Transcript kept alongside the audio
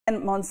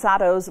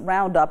Monsanto's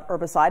Roundup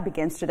herbicide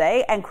begins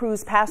today, and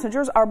cruise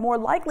passengers are more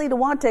likely to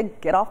want to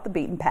get off the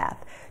beaten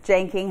path.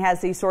 Jane King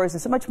has these stories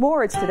and so much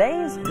more. It's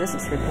today's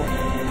Business Report.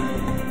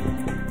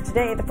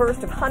 Today, the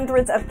first of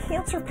hundreds of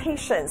cancer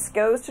patients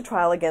goes to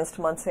trial against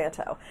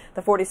Monsanto.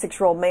 The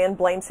 46-year-old man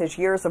blames his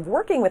years of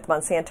working with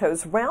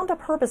Monsanto's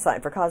Roundup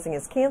herbicide for causing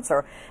his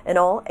cancer. In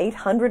all,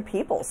 800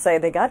 people say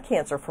they got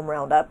cancer from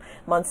Roundup.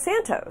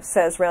 Monsanto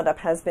says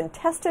Roundup has been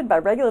tested by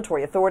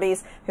regulatory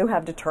authorities who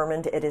have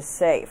determined it is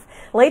safe.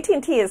 Well,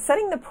 AT&T is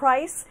setting the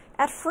price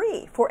at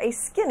free for a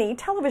skinny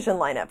television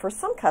lineup for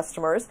some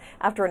customers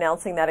after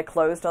announcing that it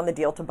closed on the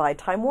deal to buy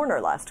Time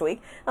Warner last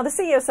week. Now, the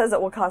CEO says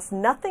it will cost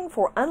nothing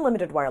for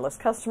unlimited wireless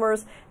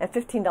customers and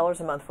 $15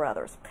 a month for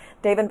others.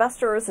 Dave &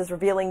 Buster's is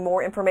revealing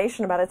more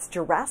information about its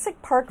Jurassic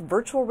Park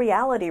virtual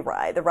reality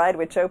ride. The ride,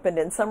 which opened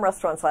in some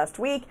restaurants last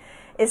week,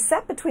 is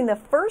set between the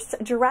first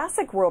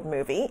Jurassic World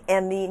movie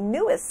and the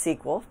newest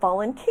sequel,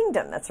 Fallen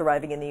Kingdom, that's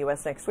arriving in the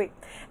U.S. next week.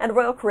 And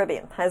Royal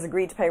Caribbean has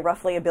agreed to pay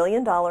roughly $1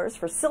 billion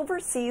for Silver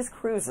Seas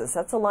Cruises.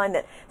 That's a line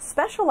that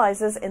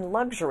specializes in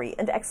luxury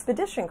and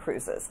expedition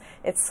cruises.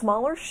 Its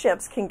smaller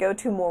ships can go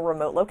to more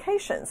remote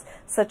locations,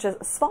 such as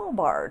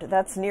Svalbard,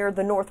 that's near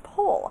the North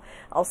Pole,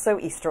 also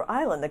Easter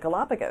Island, the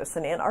Galapagos,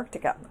 and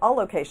Antarctica, all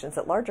locations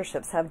that larger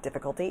ships have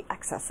difficulty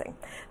accessing.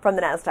 From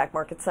the NASDAQ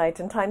market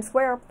site in Times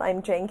Square,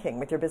 I'm Jane King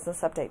with your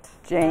business update.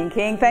 Jane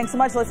King, thanks so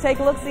much. Let's take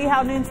a look, see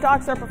how noon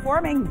stocks are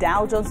performing.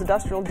 Dow Jones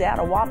Industrial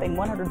data whopping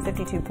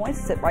 152 points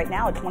to sit right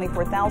now at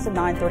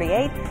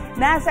 24,938.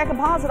 NASDAQ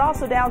Composite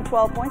also down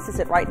 12 points to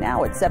sit right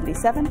now at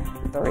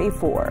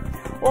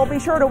 77.34. Well, be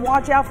sure to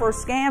watch out for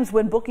scams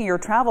when booking your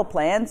travel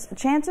plans.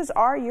 Chances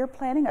are you're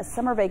planning a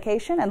summer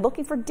vacation and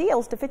looking for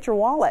deals to fit your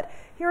wallet.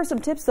 Here are some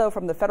tips, though,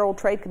 from the Federal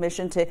Trade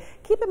Commission to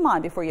keep in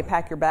mind before you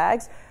pack your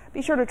bags.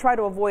 Be sure to try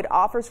to avoid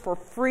offers for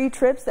free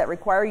trips that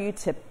require you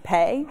to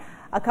pay.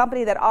 A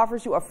company that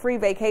offers you a free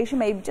vacation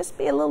may just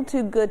be a little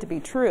too good to be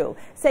true.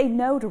 Say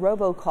no to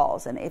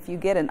robocalls, and if you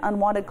get an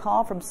unwanted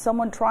call from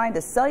someone trying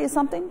to sell you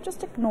something,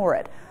 just ignore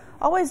it.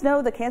 Always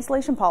know the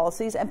cancellation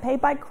policies and pay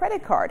by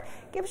credit card.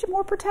 Gives you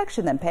more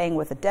protection than paying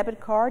with a debit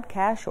card,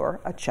 cash,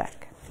 or a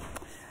check.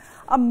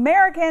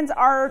 Americans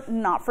are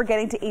not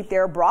forgetting to eat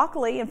their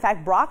broccoli. In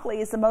fact,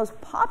 broccoli is the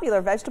most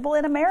popular vegetable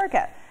in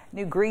America.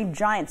 New Green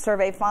Giant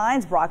survey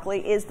finds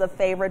broccoli is the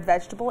favorite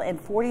vegetable in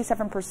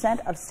 47%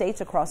 of states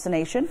across the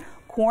nation.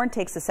 Corn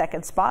takes the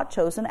second spot,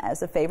 chosen as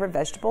the favorite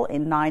vegetable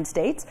in 9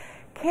 states.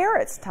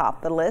 Carrots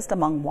top the list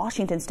among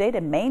Washington State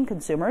and Maine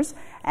consumers.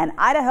 And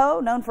Idaho,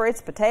 known for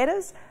its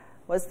potatoes,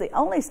 was the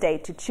only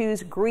state to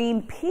choose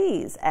green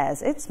peas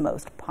as its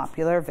most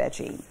popular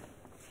veggie.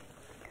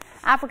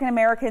 African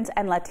Americans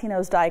and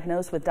Latinos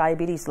diagnosed with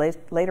diabetes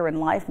later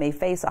in life may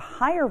face a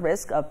higher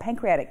risk of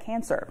pancreatic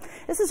cancer.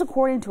 This is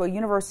according to a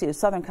University of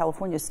Southern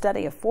California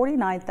study of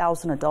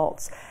 49,000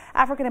 adults.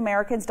 African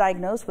Americans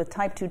diagnosed with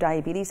type 2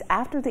 diabetes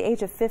after the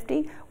age of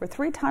 50 were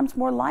 3 times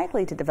more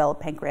likely to develop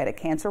pancreatic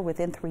cancer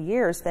within 3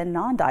 years than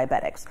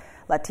non-diabetics.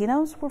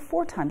 Latinos were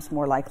 4 times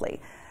more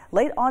likely.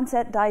 Late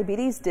onset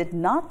diabetes did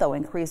not, though,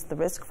 increase the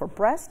risk for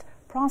breast,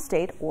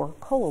 prostate, or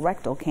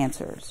colorectal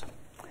cancers.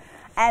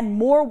 And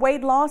more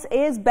weight loss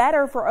is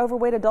better for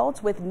overweight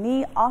adults with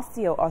knee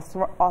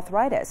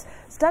osteoarthritis.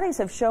 Studies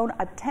have shown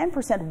a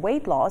 10%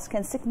 weight loss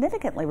can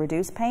significantly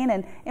reduce pain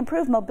and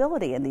improve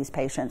mobility in these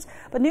patients.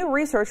 But new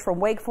research from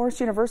Wake Forest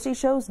University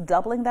shows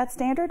doubling that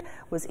standard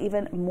was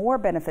even more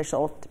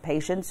beneficial to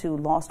patients who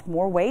lost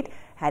more weight,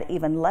 had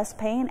even less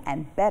pain,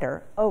 and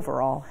better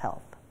overall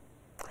health.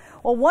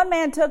 Well, one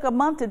man took a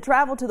month to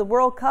travel to the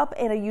World Cup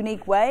in a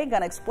unique way.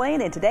 Gonna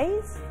explain in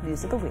today's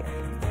News of the Week.